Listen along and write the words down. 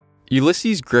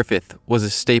Ulysses Griffith was a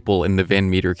staple in the Van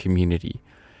Meter community.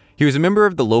 He was a member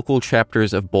of the local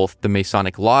chapters of both the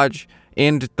Masonic Lodge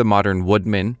and the Modern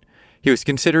Woodmen. He was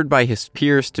considered by his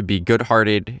peers to be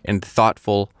good-hearted and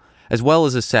thoughtful, as well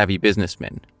as a savvy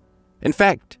businessman. In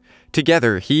fact,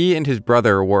 together, he and his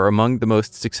brother were among the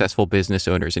most successful business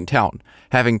owners in town,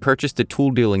 having purchased a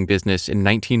tool-dealing business in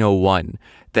 1901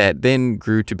 that then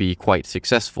grew to be quite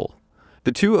successful.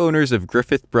 The two owners of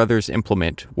Griffith Brothers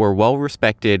Implement were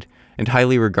well-respected and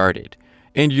highly regarded,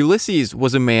 and Ulysses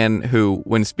was a man who,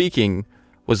 when speaking,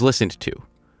 was listened to.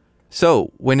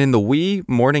 So, when in the wee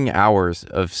morning hours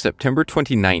of September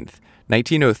 29th,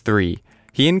 1903,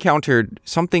 he encountered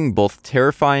something both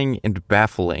terrifying and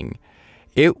baffling,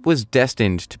 it was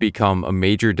destined to become a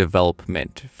major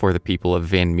development for the people of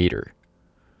Van Meter.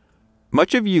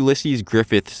 Much of Ulysses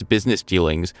Griffith's business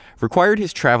dealings required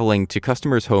his traveling to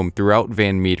customers' homes throughout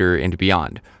Van Meter and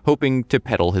beyond, hoping to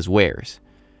peddle his wares.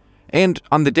 And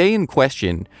on the day in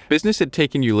question, business had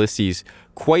taken Ulysses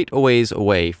quite a ways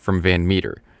away from Van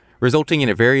Meter, resulting in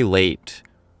a very late,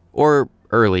 or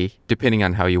early, depending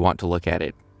on how you want to look at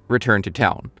it, return to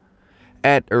town,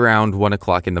 at around 1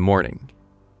 o'clock in the morning.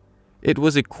 It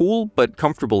was a cool but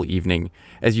comfortable evening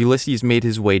as Ulysses made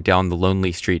his way down the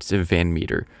lonely streets of Van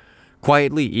Meter,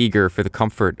 quietly eager for the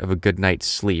comfort of a good night's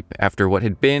sleep after what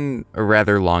had been a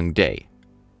rather long day.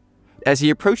 As he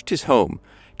approached his home,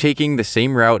 taking the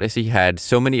same route as he had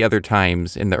so many other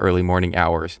times in the early morning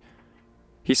hours,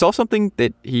 he saw something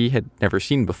that he had never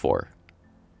seen before.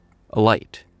 A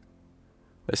light.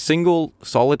 A single,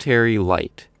 solitary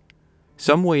light,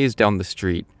 some ways down the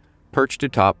street, perched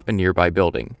atop a nearby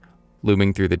building,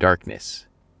 looming through the darkness.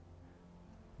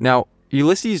 Now,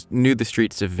 Ulysses knew the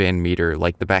streets of Van Meter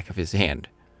like the back of his hand.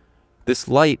 This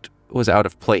light was out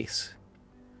of place.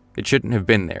 It shouldn't have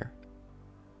been there.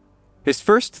 His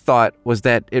first thought was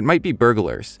that it might be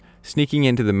burglars sneaking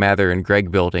into the Mather and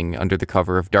Gregg building under the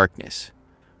cover of darkness.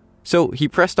 So he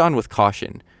pressed on with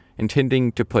caution,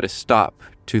 intending to put a stop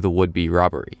to the would-be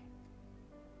robbery.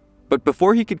 But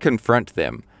before he could confront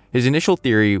them, his initial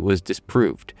theory was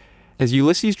disproved. As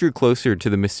Ulysses drew closer to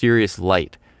the mysterious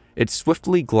light, it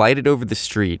swiftly glided over the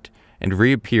street and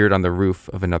reappeared on the roof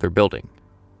of another building.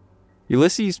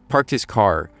 Ulysses parked his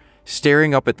car,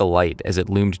 staring up at the light as it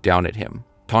loomed down at him,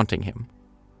 taunting him.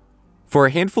 For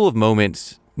a handful of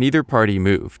moments, neither party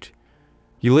moved.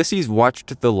 Ulysses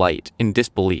watched the light in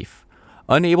disbelief,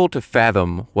 unable to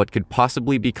fathom what could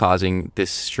possibly be causing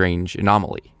this strange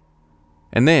anomaly.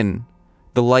 And then,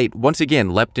 the light once again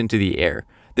leapt into the air,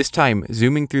 this time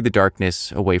zooming through the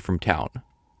darkness away from town,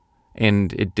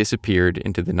 and it disappeared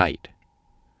into the night.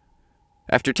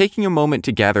 After taking a moment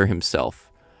to gather himself,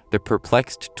 the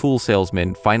perplexed tool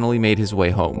salesman finally made his way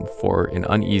home for an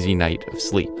uneasy night of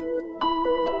sleep.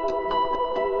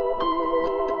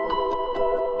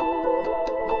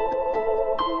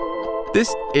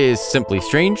 This is Simply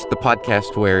Strange, the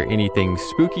podcast where anything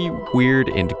spooky, weird,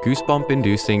 and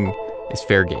goosebump-inducing is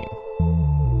fair game.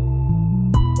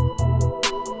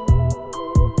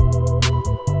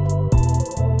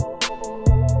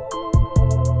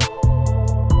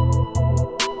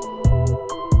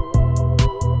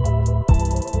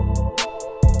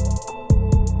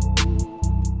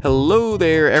 Hello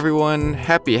there, everyone.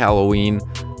 Happy Halloween.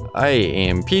 I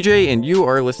am PJ, and you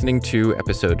are listening to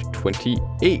episode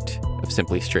 28 of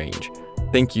Simply Strange.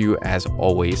 Thank you, as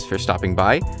always, for stopping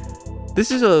by. This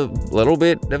is a little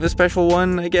bit of a special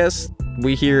one, I guess.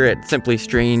 We here at Simply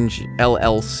Strange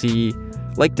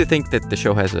LLC like to think that the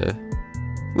show has a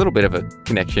little bit of a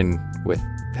connection with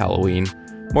Halloween,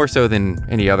 more so than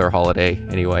any other holiday,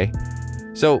 anyway.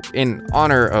 So, in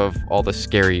honor of all the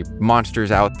scary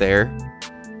monsters out there,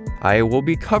 I will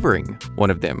be covering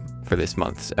one of them for this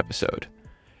month's episode.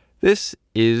 This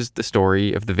is the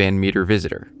story of the Van Meter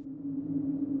Visitor.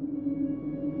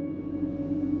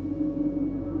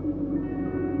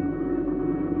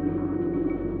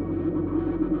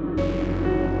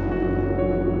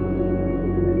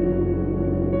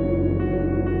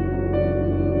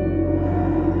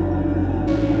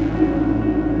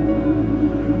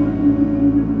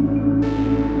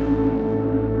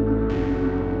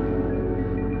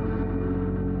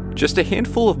 Just a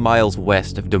handful of miles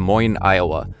west of Des Moines,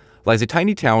 Iowa, lies a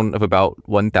tiny town of about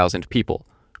 1,000 people,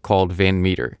 called Van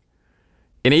Meter.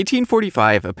 In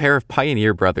 1845, a pair of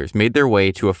pioneer brothers made their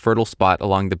way to a fertile spot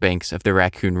along the banks of the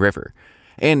Raccoon River,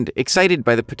 and, excited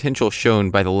by the potential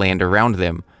shown by the land around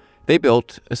them, they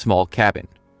built a small cabin.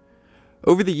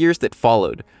 Over the years that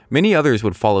followed, many others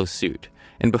would follow suit,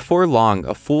 and before long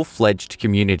a full-fledged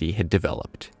community had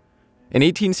developed. In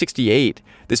 1868,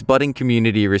 this budding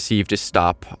community received a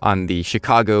stop on the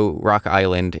Chicago, Rock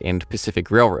Island, and Pacific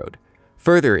Railroad,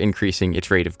 further increasing its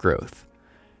rate of growth.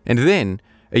 And then,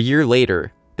 a year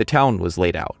later, the town was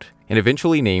laid out and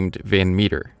eventually named Van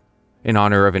Meter, in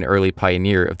honor of an early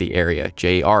pioneer of the area,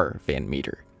 J.R. Van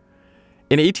Meter.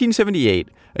 In 1878,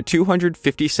 a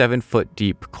 257-foot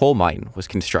deep coal mine was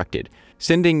constructed,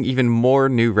 sending even more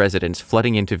new residents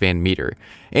flooding into Van Meter,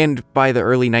 and by the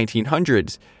early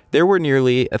 1900s, there were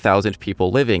nearly 1,000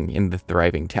 people living in the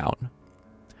thriving town.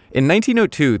 In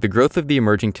 1902, the growth of the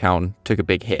emerging town took a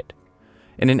big hit.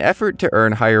 In an effort to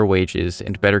earn higher wages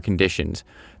and better conditions,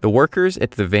 the workers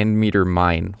at the Van Meter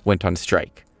mine went on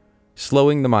strike,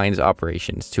 slowing the mine's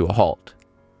operations to a halt.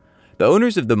 The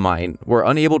owners of the mine were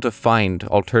unable to find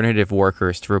alternative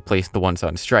workers to replace the ones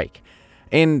on strike,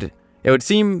 and it would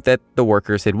seem that the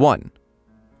workers had won.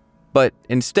 But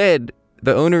instead,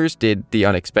 the owners did the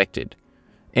unexpected,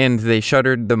 and they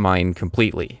shuttered the mine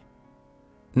completely.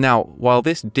 Now, while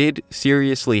this did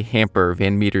seriously hamper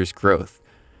Van Meter's growth,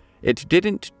 it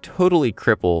didn't totally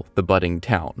cripple the budding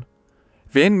town.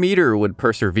 Van Meter would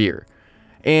persevere,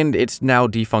 and its now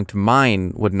defunct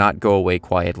mine would not go away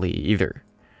quietly either.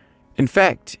 In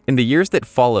fact, in the years that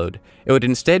followed, it would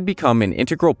instead become an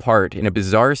integral part in a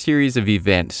bizarre series of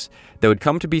events that would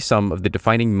come to be some of the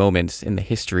defining moments in the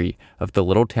history of the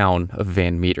little town of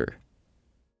Van Meter.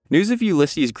 News of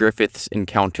Ulysses Griffith's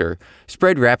encounter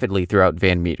spread rapidly throughout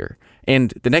Van Meter,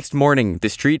 and the next morning the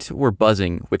streets were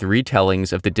buzzing with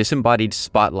retellings of the disembodied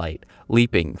spotlight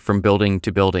leaping from building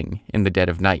to building in the dead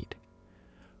of night.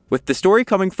 With the story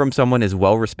coming from someone as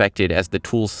well respected as the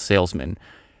tools salesman,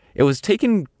 it was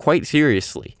taken quite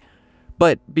seriously.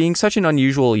 But being such an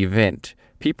unusual event,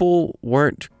 people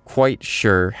weren't quite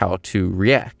sure how to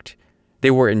react.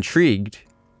 They were intrigued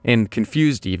and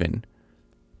confused even.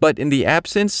 But in the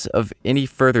absence of any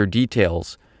further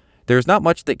details, there's not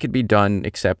much that could be done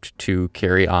except to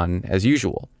carry on as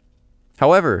usual.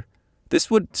 However, this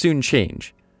would soon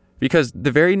change, because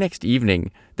the very next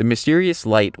evening, the mysterious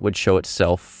light would show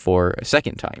itself for a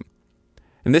second time.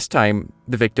 And this time,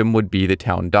 the victim would be the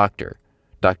town doctor,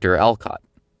 Dr. Alcott.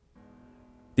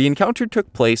 The encounter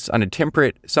took place on a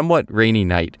temperate, somewhat rainy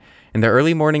night in the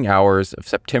early morning hours of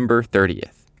September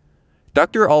 30th.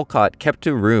 Dr. Alcott kept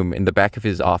a room in the back of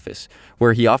his office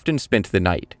where he often spent the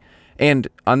night, and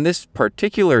on this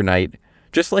particular night,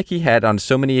 just like he had on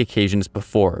so many occasions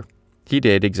before, he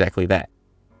did exactly that.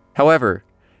 However,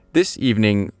 this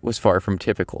evening was far from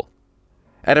typical.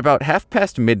 At about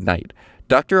midnight,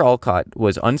 Dr. Alcott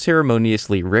was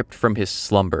unceremoniously ripped from his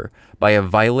slumber by a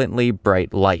violently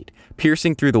bright light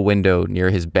piercing through the window near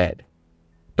his bed.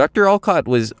 Dr. Alcott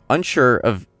was unsure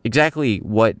of exactly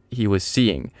what he was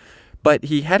seeing, but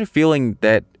he had a feeling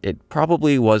that it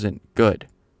probably wasn't good,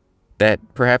 that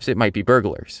perhaps it might be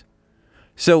burglars.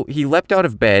 So he leapt out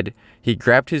of bed, he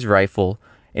grabbed his rifle,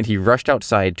 and he rushed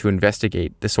outside to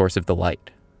investigate the source of the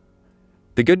light.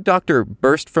 The good doctor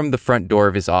burst from the front door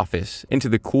of his office into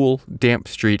the cool, damp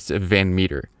streets of Van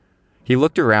Meter. He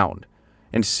looked around,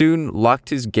 and soon locked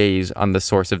his gaze on the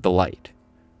source of the light.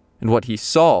 And what he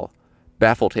saw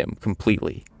baffled him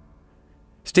completely.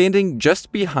 Standing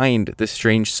just behind the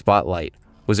strange spotlight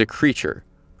was a creature,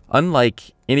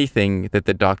 unlike anything that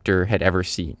the doctor had ever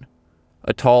seen.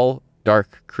 A tall,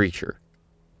 dark creature.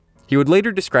 He would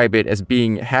later describe it as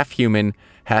being half human,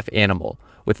 half animal,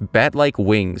 with bat-like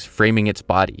wings framing its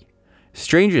body.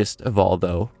 Strangest of all,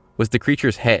 though, was the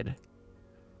creature's head.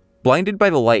 Blinded by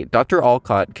the light, Dr.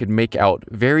 Alcott could make out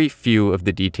very few of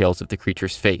the details of the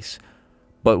creature's face,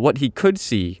 but what he could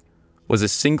see was a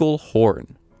single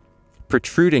horn,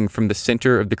 protruding from the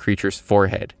center of the creature's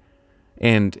forehead,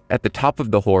 and at the top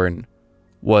of the horn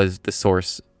was the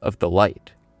source of the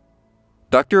light.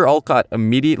 Dr. Alcott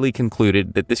immediately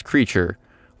concluded that this creature,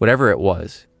 whatever it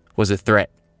was a threat.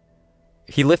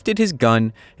 He lifted his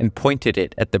gun and pointed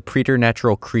it at the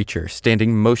preternatural creature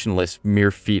standing motionless mere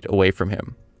feet away from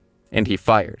him, and he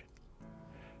fired.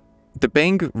 The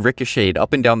bang ricocheted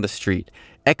up and down the street,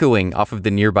 echoing off of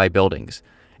the nearby buildings,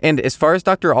 and as far as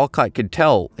Dr. Alcott could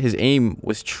tell, his aim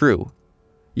was true.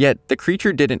 Yet the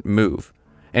creature didn't move,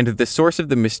 and the source of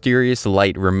the mysterious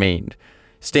light remained,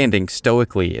 standing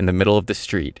stoically in the middle of the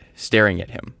street, staring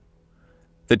at him.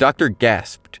 The doctor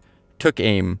gasped, took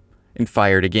aim, and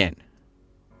fired again.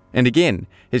 And again,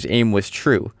 his aim was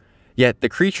true, yet the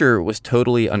creature was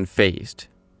totally unfazed.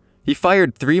 He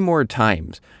fired 3 more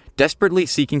times, desperately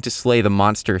seeking to slay the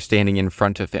monster standing in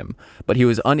front of him, but he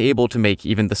was unable to make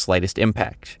even the slightest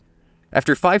impact.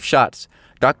 After 5 shots,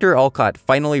 Dr. Alcott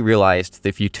finally realized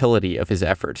the futility of his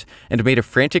efforts and made a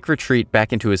frantic retreat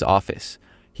back into his office.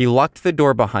 He locked the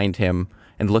door behind him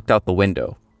and looked out the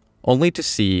window, only to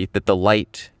see that the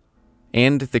light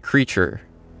and the creature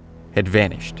had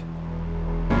vanished.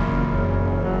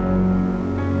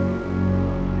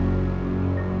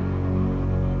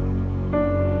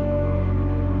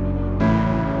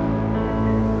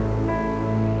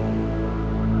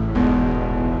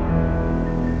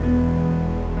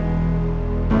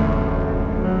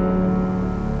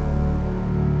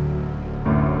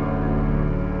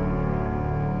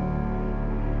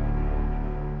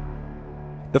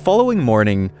 The following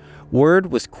morning, word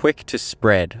was quick to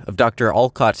spread of Dr.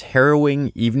 Alcott's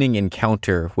harrowing evening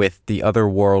encounter with the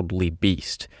otherworldly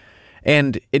beast,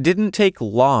 and it didn't take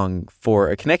long for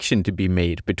a connection to be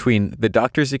made between the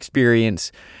doctor's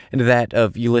experience and that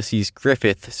of Ulysses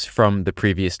Griffiths from the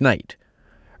previous night.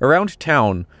 Around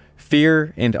town,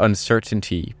 fear and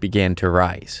uncertainty began to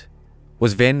rise.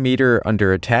 Was Van Meter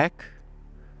under attack?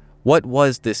 What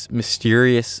was this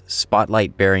mysterious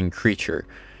spotlight-bearing creature,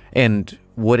 and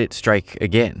would it strike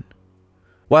again?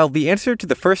 While the answer to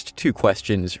the first two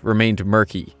questions remained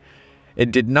murky,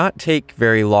 it did not take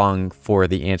very long for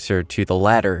the answer to the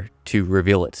latter to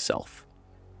reveal itself.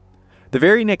 The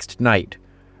very next night,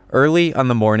 early on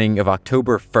the morning of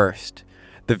October 1st,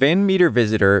 the Van Meter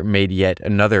visitor made yet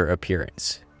another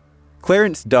appearance.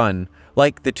 Clarence Dunn,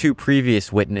 like the two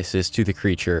previous witnesses to the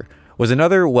creature, was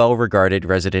another well-regarded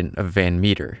resident of Van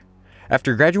Meter.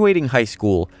 After graduating high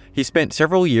school, he spent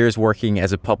several years working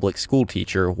as a public school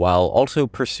teacher while also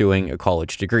pursuing a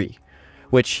college degree,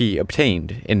 which he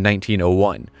obtained in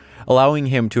 1901, allowing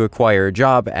him to acquire a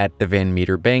job at the Van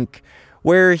Meter Bank,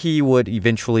 where he would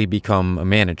eventually become a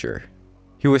manager.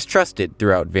 He was trusted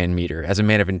throughout Van Meter as a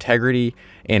man of integrity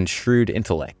and shrewd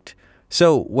intellect.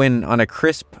 So when on a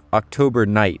crisp October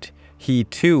night, he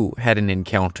too had an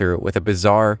encounter with a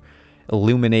bizarre,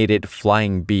 illuminated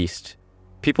flying beast,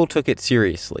 people took it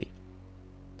seriously.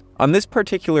 On this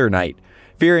particular night,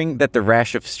 fearing that the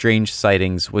rash of strange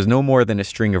sightings was no more than a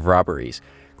string of robberies,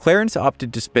 Clarence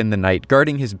opted to spend the night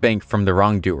guarding his bank from the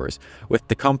wrongdoers with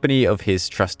the company of his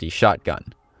trusty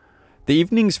shotgun. The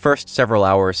evening's first several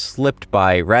hours slipped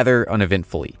by rather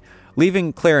uneventfully,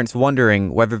 leaving Clarence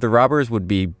wondering whether the robbers would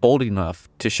be bold enough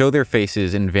to show their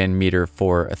faces in Van Meter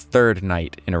for a third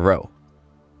night in a row.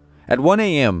 At 1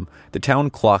 a.m., the town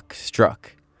clock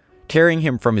struck, tearing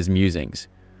him from his musings.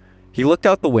 He looked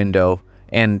out the window,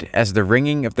 and as the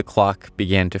ringing of the clock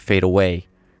began to fade away,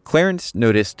 Clarence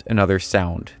noticed another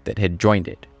sound that had joined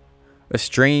it. A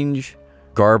strange,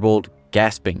 garbled,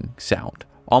 gasping sound,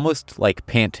 almost like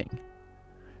panting.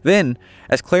 Then,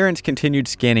 as Clarence continued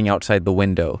scanning outside the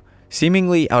window,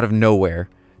 seemingly out of nowhere,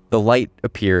 the light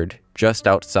appeared just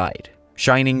outside,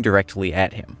 shining directly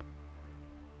at him.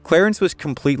 Clarence was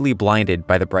completely blinded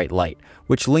by the bright light,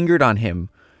 which lingered on him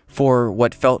for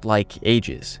what felt like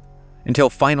ages, until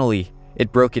finally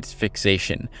it broke its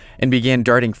fixation and began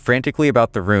darting frantically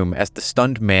about the room as the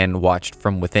stunned man watched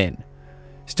from within.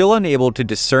 Still unable to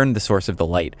discern the source of the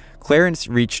light, Clarence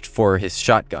reached for his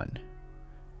shotgun.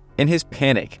 In his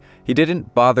panic, he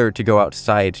didn't bother to go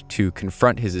outside to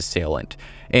confront his assailant,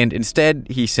 and instead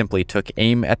he simply took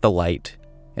aim at the light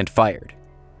and fired,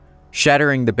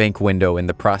 shattering the bank window in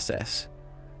the process.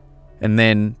 And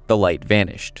then the light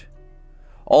vanished.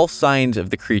 All signs of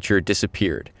the creature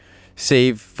disappeared,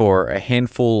 save for a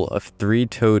handful of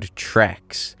three-toed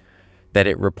tracks that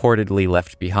it reportedly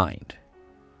left behind.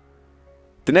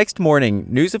 The next morning,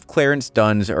 news of Clarence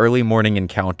Dunn's early morning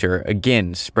encounter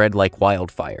again spread like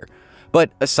wildfire,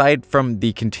 but aside from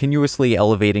the continuously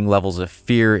elevating levels of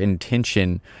fear and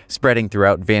tension spreading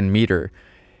throughout Van Meter,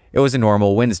 it was a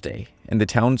normal Wednesday, and the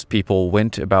townspeople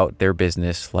went about their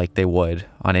business like they would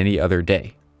on any other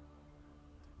day.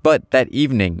 But that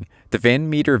evening, the Van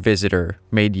Meter visitor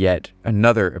made yet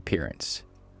another appearance.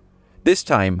 This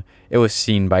time, it was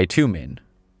seen by two men,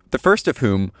 the first of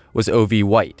whom was O.V.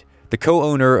 White, the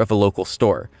co-owner of a local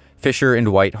store, Fisher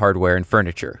 & White Hardware and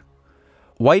Furniture.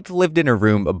 White lived in a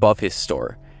room above his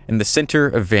store, in the center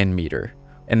of Van Meter,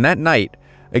 and that night,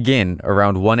 again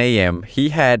around 1 a.m., he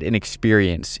had an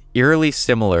experience eerily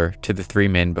similar to the three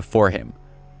men before him.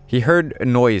 He heard a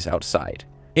noise outside,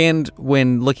 and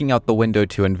when looking out the window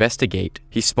to investigate,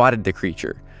 he spotted the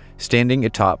creature, standing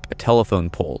atop a telephone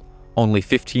pole, only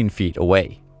 15 feet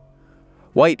away.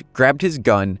 White grabbed his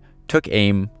gun, took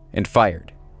aim, and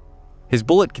fired. His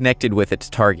bullet connected with its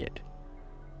target.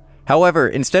 However,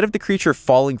 instead of the creature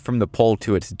falling from the pole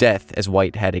to its death as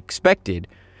White had expected,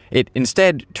 it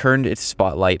instead turned its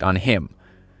spotlight on him,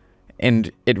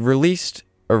 and it released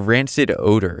a rancid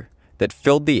odor that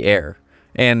filled the air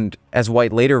and, as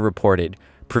White later reported,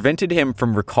 prevented him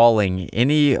from recalling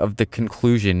any of the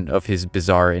conclusion of his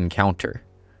bizarre encounter.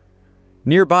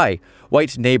 Nearby,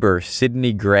 White's neighbor,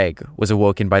 Sidney Gregg, was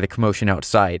awoken by the commotion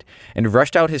outside and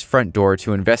rushed out his front door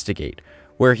to investigate,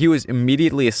 where he was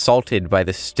immediately assaulted by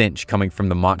the stench coming from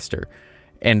the monster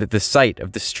and the sight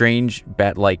of the strange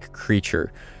bat-like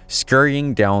creature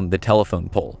scurrying down the telephone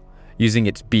pole, using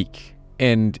its beak.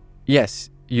 And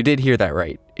yes, you did hear that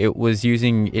right. It was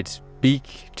using its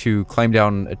beak to climb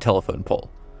down a telephone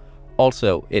pole.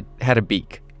 Also, it had a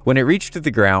beak. When it reached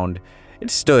the ground, it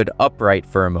stood upright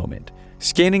for a moment,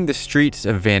 scanning the streets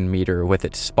of Van Meter with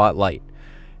its spotlight,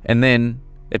 and then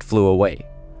it flew away,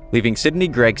 leaving Sidney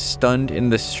Gregg stunned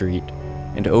in the street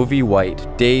and O.V. White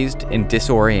dazed and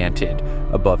disoriented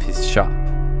above his shop.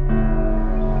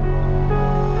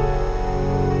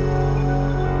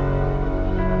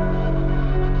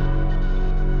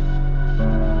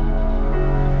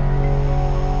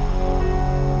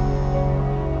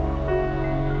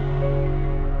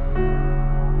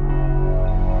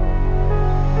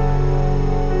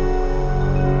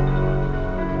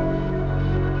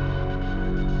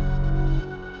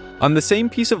 On the same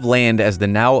piece of land as the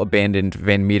now abandoned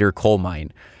Van Meter coal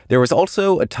mine, there was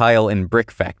also a tile and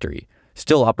brick factory,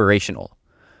 still operational.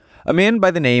 A man by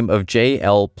the name of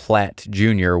J.L. Platt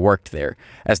Jr. worked there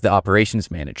as the operations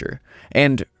manager,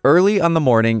 and early on the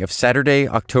morning of Saturday,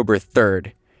 October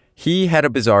 3rd, he had a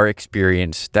bizarre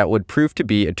experience that would prove to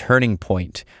be a turning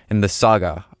point in the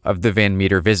saga of the Van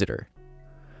Meter visitor.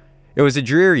 It was a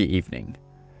dreary evening.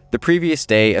 The previous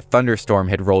day, a thunderstorm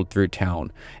had rolled through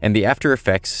town, and the after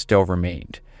effects still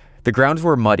remained. The grounds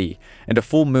were muddy, and a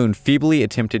full moon feebly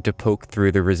attempted to poke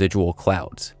through the residual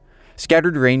clouds.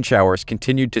 Scattered rain showers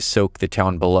continued to soak the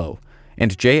town below,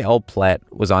 and J.L. Platt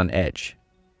was on edge.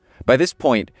 By this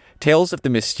point, tales of the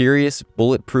mysterious,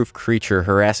 bulletproof creature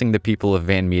harassing the people of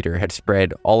Van Meter had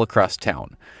spread all across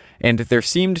town, and there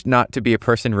seemed not to be a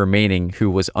person remaining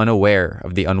who was unaware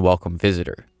of the unwelcome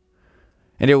visitor.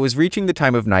 And it was reaching the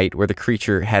time of night where the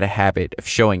creature had a habit of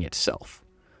showing itself.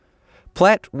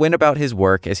 Platt went about his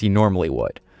work as he normally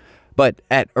would, but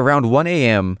at around 1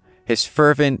 a.m., his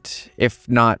fervent, if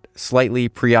not slightly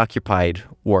preoccupied,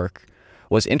 work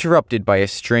was interrupted by a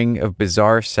string of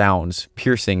bizarre sounds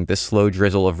piercing the slow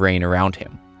drizzle of rain around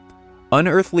him.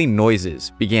 Unearthly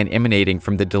noises began emanating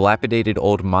from the dilapidated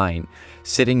old mine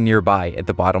sitting nearby at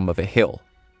the bottom of a hill.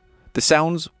 The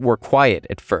sounds were quiet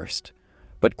at first,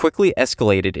 but quickly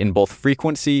escalated in both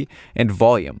frequency and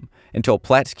volume until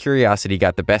Platt's curiosity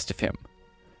got the best of him.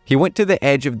 He went to the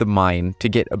edge of the mine to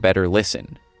get a better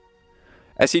listen.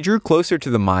 As he drew closer to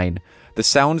the mine, the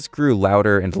sounds grew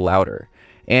louder and louder,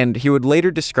 and he would later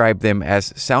describe them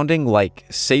as sounding like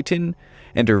Satan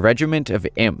and a regiment of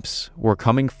imps were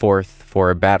coming forth for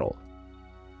a battle.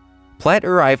 Platt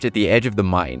arrived at the edge of the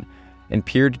mine and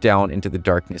peered down into the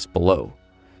darkness below,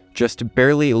 just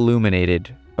barely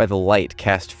illuminated by the light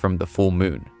cast from the full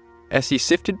moon. As he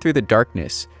sifted through the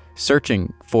darkness,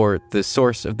 searching for the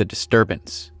source of the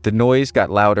disturbance, the noise got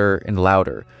louder and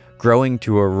louder, growing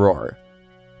to a roar.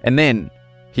 And then,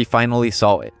 he finally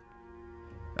saw it.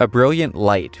 A brilliant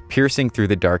light piercing through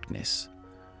the darkness.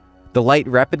 The light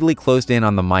rapidly closed in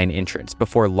on the mine entrance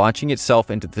before launching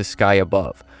itself into the sky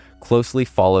above, closely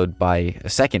followed by a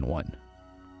second one.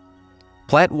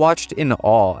 Platt watched in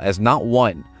awe as not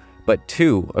one, but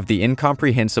two of the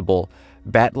incomprehensible,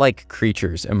 bat-like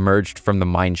creatures emerged from the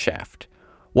mine shaft,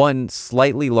 one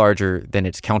slightly larger than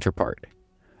its counterpart.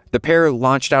 The pair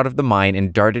launched out of the mine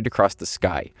and darted across the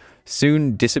sky,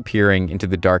 soon disappearing into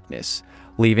the darkness,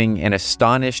 leaving an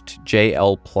astonished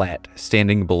J.L. Platt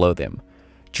standing below them,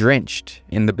 drenched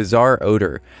in the bizarre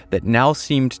odor that now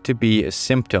seemed to be a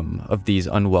symptom of these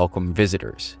unwelcome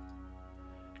visitors.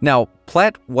 Now,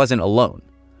 Platt wasn't alone.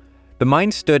 The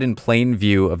mine stood in plain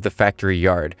view of the factory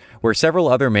yard, where several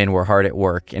other men were hard at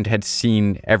work and had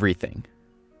seen everything.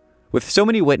 With so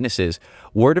many witnesses,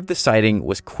 word of the sighting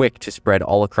was quick to spread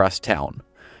all across town.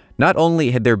 Not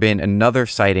only had there been another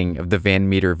sighting of the Van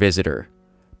Meter visitor,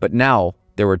 but now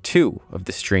there were two of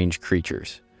the strange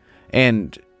creatures,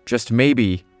 and just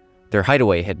maybe their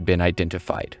hideaway had been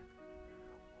identified.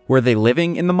 Were they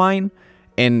living in the mine,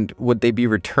 and would they be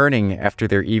returning after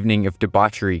their evening of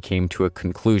debauchery came to a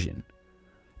conclusion?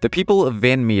 The people of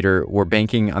Van Meter were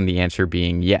banking on the answer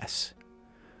being yes.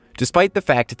 Despite the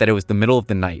fact that it was the middle of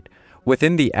the night,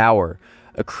 within the hour,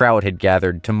 a crowd had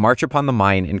gathered to march upon the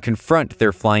mine and confront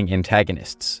their flying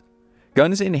antagonists.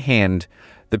 Guns in hand,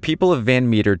 the people of Van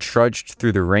Meter trudged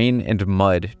through the rain and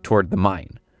mud toward the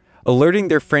mine, alerting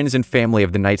their friends and family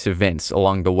of the night's events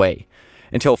along the way,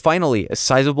 until finally a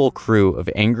sizable crew of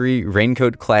angry,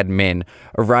 raincoat-clad men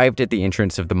arrived at the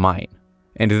entrance of the mine,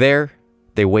 and there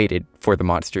they waited for the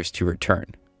monsters to return.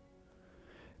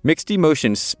 Mixed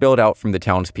emotions spilled out from the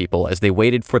townspeople as they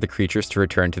waited for the creatures to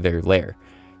return to their lair.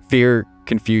 Fear,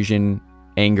 confusion,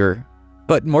 anger.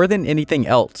 But more than anything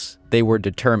else, they were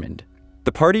determined.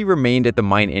 The party remained at the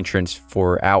mine entrance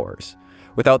for hours,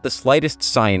 without the slightest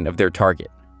sign of their target.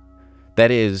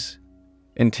 That is,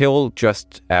 until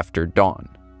just after dawn.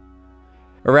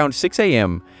 Around 6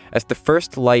 a.m., as the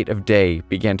first light of day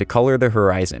began to color the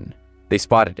horizon, they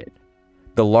spotted it.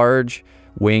 The large,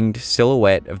 winged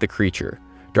silhouette of the creature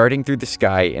darting through the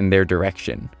sky in their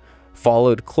direction,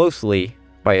 followed closely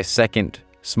by a second,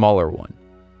 smaller one.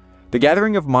 The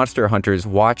gathering of monster hunters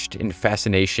watched in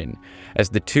fascination as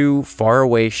the two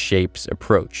faraway shapes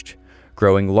approached,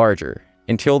 growing larger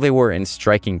until they were in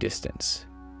striking distance.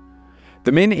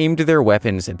 The men aimed their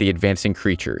weapons at the advancing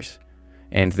creatures,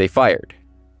 and they fired.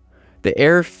 The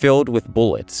air filled with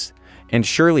bullets, and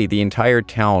surely the entire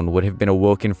town would have been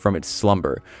awoken from its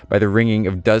slumber by the ringing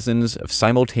of dozens of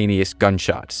simultaneous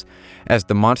gunshots, as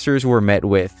the monsters were met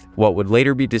with what would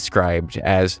later be described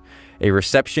as a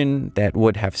reception that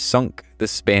would have sunk the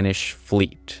Spanish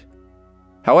fleet.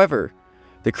 However,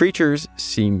 the creatures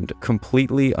seemed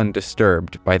completely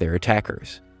undisturbed by their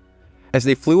attackers. As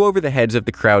they flew over the heads of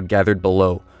the crowd gathered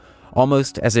below,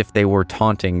 almost as if they were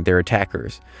taunting their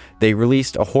attackers, they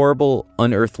released a horrible,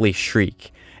 unearthly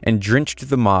shriek and drenched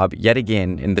the mob yet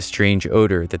again in the strange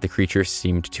odor that the creatures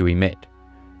seemed to emit.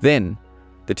 Then,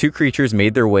 the two creatures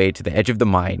made their way to the edge of the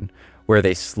mine, where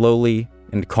they slowly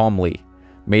and calmly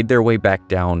made their way back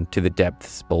down to the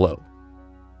depths below.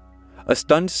 A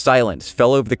stunned silence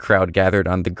fell over the crowd gathered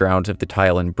on the grounds of the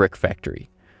tile and brick factory.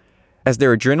 As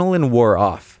their adrenaline wore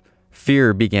off,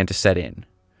 fear began to set in.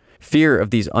 Fear of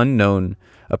these unknown,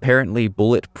 apparently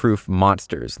bulletproof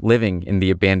monsters living in the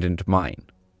abandoned mine.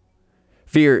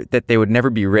 Fear that they would never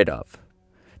be rid of,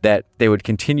 that they would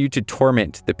continue to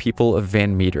torment the people of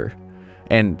Van Meter,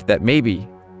 and that maybe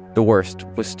the worst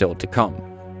was still to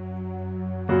come.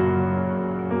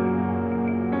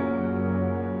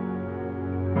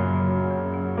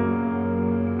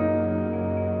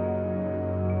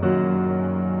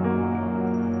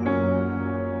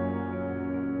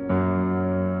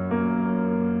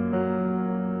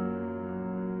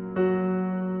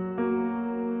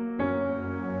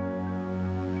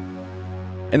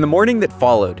 In the morning that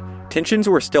followed, tensions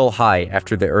were still high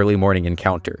after the early morning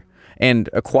encounter, and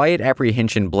a quiet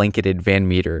apprehension blanketed Van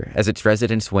Meter as its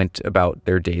residents went about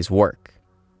their day's work.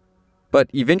 But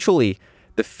eventually,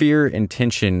 the fear and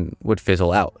tension would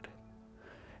fizzle out.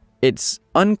 It's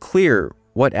unclear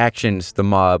what actions the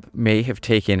mob may have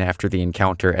taken after the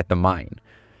encounter at the mine,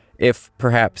 if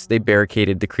perhaps they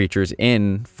barricaded the creatures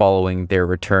in following their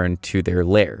return to their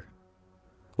lair.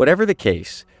 Whatever the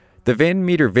case, the Van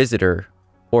Meter visitor,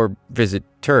 or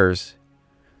visitors,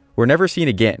 were never seen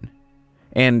again,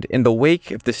 and in the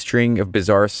wake of the string of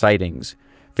bizarre sightings,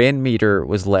 Van Meter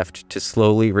was left to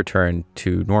slowly return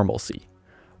to normalcy,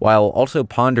 while also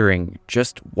pondering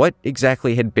just what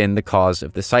exactly had been the cause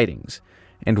of the sightings,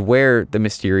 and where the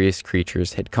mysterious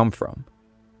creatures had come from.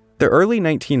 The early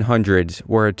 1900s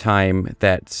were a time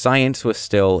that science was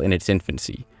still in its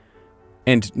infancy,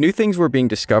 and new things were being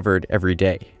discovered every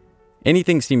day.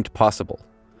 Anything seemed possible,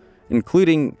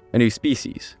 including a new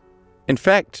species. In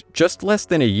fact, just less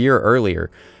than a year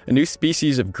earlier, a new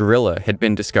species of gorilla had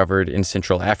been discovered in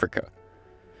Central Africa.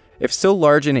 If so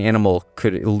large an animal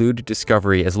could elude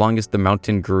discovery as long as the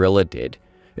mountain gorilla did,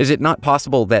 is it not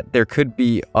possible that there could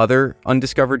be other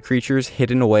undiscovered creatures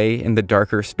hidden away in the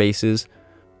darker spaces?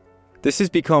 This has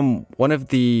become one of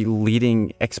the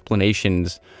leading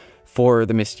explanations for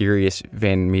the mysterious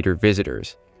Van Meter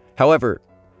visitors. However,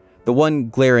 the one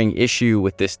glaring issue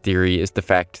with this theory is the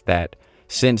fact that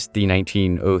since the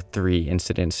 1903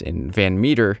 incidents in Van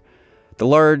Meter, the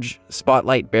large,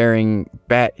 spotlight-bearing,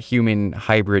 bat-human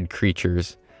hybrid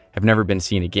creatures have never been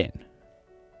seen again.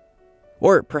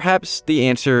 Or perhaps the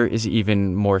answer is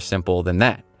even more simple than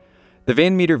that. The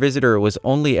Van Meter visitor was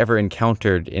only ever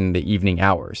encountered in the evening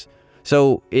hours,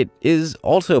 so it is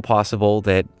also possible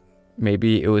that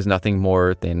maybe it was nothing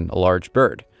more than a large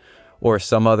bird, or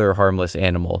some other harmless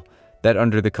animal that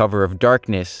under the cover of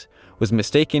darkness was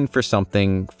mistaken for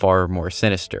something far more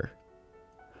sinister.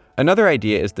 Another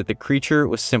idea is that the creature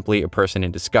was simply a person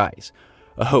in disguise,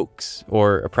 a hoax,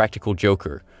 or a practical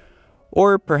joker,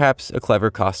 or perhaps a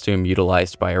clever costume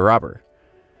utilized by a robber.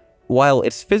 While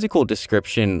its physical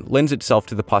description lends itself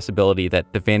to the possibility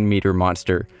that the Van Meter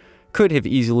monster could have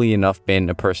easily enough been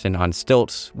a person on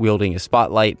stilts wielding a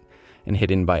spotlight and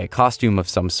hidden by a costume of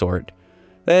some sort,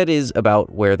 that is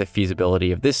about where the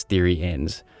feasibility of this theory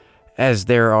ends, as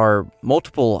there are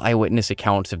multiple eyewitness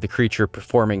accounts of the creature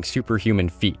performing superhuman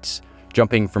feats,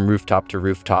 jumping from rooftop to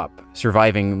rooftop,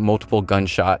 surviving multiple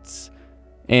gunshots,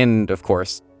 and, of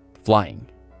course, flying.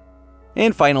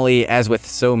 And finally, as with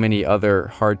so many other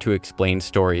hard-to-explain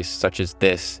stories such as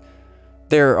this,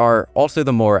 there are also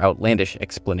the more outlandish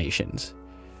explanations.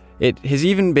 It has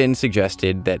even been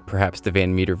suggested that perhaps the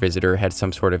Van Meter visitor had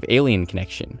some sort of alien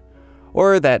connection,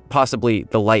 or that possibly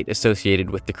the light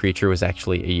associated with the creature was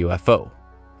actually a UFO.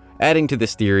 Adding to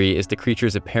this theory is the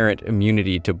creature's apparent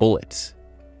immunity to bullets.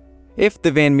 If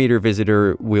the Van Meter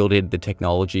visitor wielded the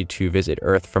technology to visit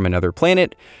Earth from another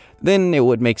planet, then it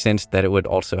would make sense that it would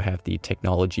also have the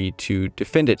technology to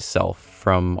defend itself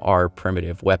from our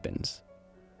primitive weapons.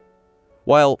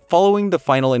 While following the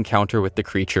final encounter with the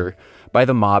creature by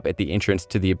the mob at the entrance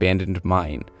to the abandoned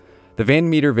mine, the Van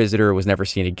Meter visitor was never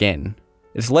seen again.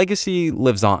 Its legacy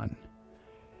lives on.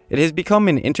 It has become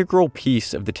an integral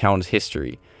piece of the town's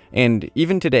history, and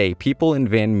even today, people in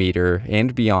Van Meter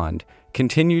and beyond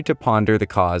continue to ponder the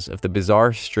cause of the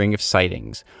bizarre string of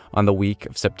sightings on the week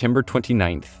of September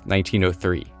 29th,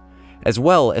 1903, as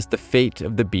well as the fate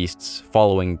of the beasts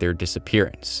following their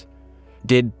disappearance.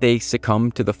 Did they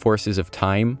succumb to the forces of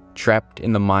time, trapped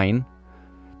in the mine?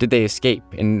 Did they escape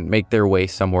and make their way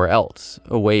somewhere else,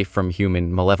 away from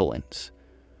human malevolence?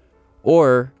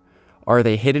 Or are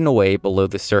they hidden away below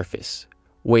the surface,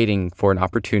 waiting for an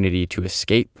opportunity to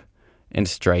escape and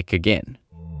strike again?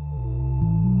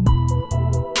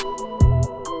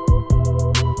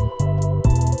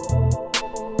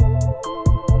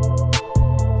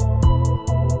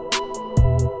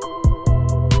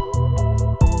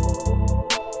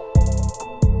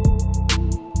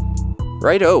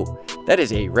 Righto, that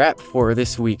is a wrap for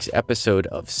this week's episode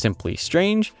of Simply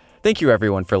Strange. Thank you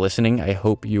everyone for listening. I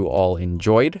hope you all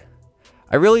enjoyed.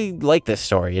 I really like this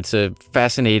story. It's a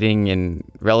fascinating and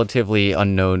relatively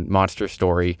unknown monster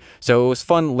story, so it was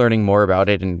fun learning more about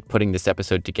it and putting this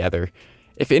episode together.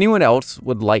 If anyone else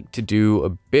would like to do a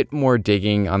bit more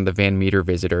digging on the Van Meter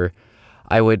visitor,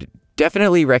 I would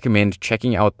definitely recommend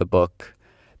checking out the book,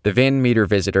 The Van Meter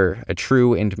Visitor, A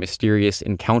True and Mysterious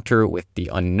Encounter with the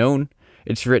Unknown.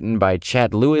 It's written by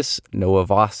Chad Lewis, Noah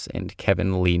Voss, and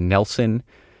Kevin Lee Nelson,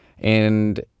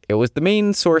 and it was the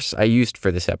main source I used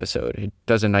for this episode. It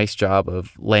does a nice job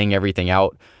of laying everything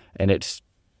out, and it's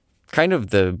kind of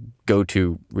the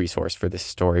go-to resource for this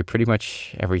story. Pretty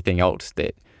much everything else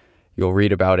that you'll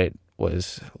read about it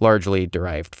was largely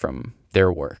derived from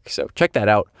their work, so check that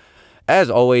out. As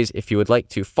always, if you would like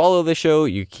to follow the show,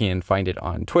 you can find it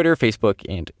on Twitter, Facebook,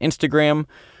 and Instagram.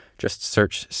 Just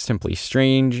search Simply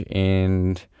Strange,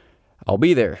 and I'll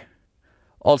be there.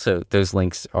 Also, those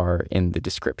links are in the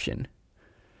description.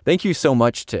 Thank you so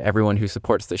much to everyone who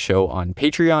supports the show on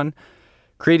Patreon.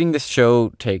 Creating this show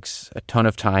takes a ton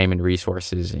of time and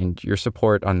resources, and your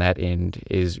support on that end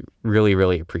is really,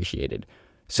 really appreciated.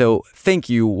 So thank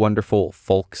you, wonderful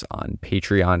folks on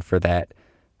Patreon, for that.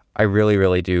 I really,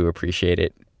 really do appreciate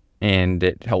it, and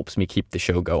it helps me keep the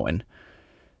show going.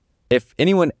 If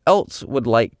anyone else would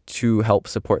like to help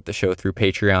support the show through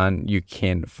Patreon, you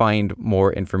can find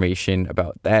more information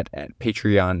about that at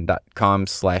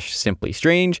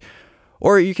patreon.com/simplystrange,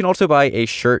 or you can also buy a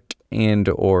shirt and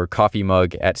or coffee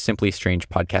mug at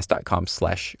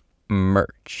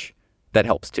simplystrangepodcast.com/merch. That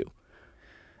helps too.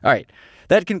 All right,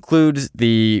 that concludes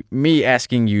the me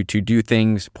asking you to do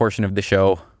things portion of the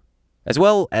show, as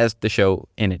well as the show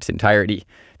in its entirety.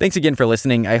 Thanks again for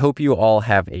listening. I hope you all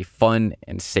have a fun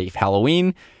and safe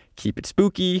Halloween. Keep it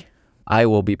spooky. I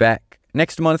will be back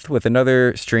next month with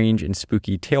another strange and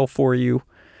spooky tale for you.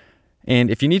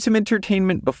 And if you need some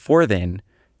entertainment before then,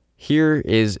 here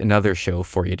is another show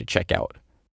for you to check out.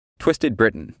 Twisted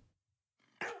Britain.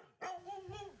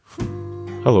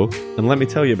 Hello, and let me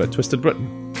tell you about Twisted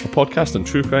Britain, a podcast on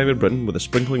true crime in Britain with a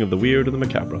sprinkling of the weird and the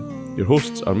macabre. Your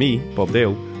hosts are me, Bob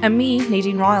Dale. And me,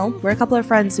 Nadine Royal. We're a couple of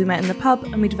friends who met in the pub,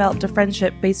 and we developed a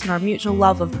friendship based on our mutual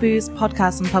love of booze,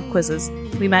 podcasts and pub quizzes.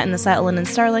 We met in the Settle Inn in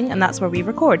Stirling, and that's where we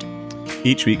record.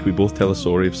 Each week we both tell a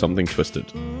story of something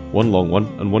twisted. One long one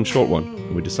and one short one,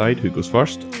 and we decide who goes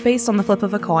first. Based on the flip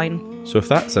of a coin. So if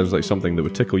that sounds like something that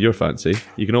would tickle your fancy,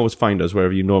 you can always find us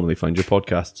wherever you normally find your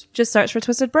podcasts. Just search for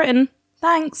Twisted Britain.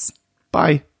 Thanks.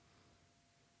 Bye.